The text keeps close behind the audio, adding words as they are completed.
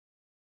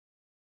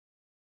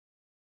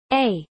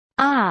A.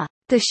 Ah!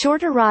 The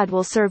shorter rod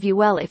will serve you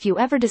well if you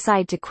ever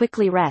decide to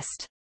quickly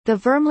rest. The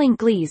Vermling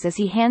glees as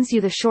he hands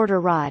you the shorter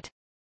rod.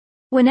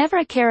 Whenever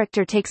a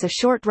character takes a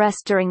short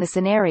rest during the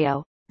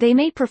scenario, they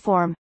may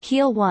perform,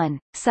 Heal 1,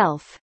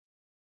 Self.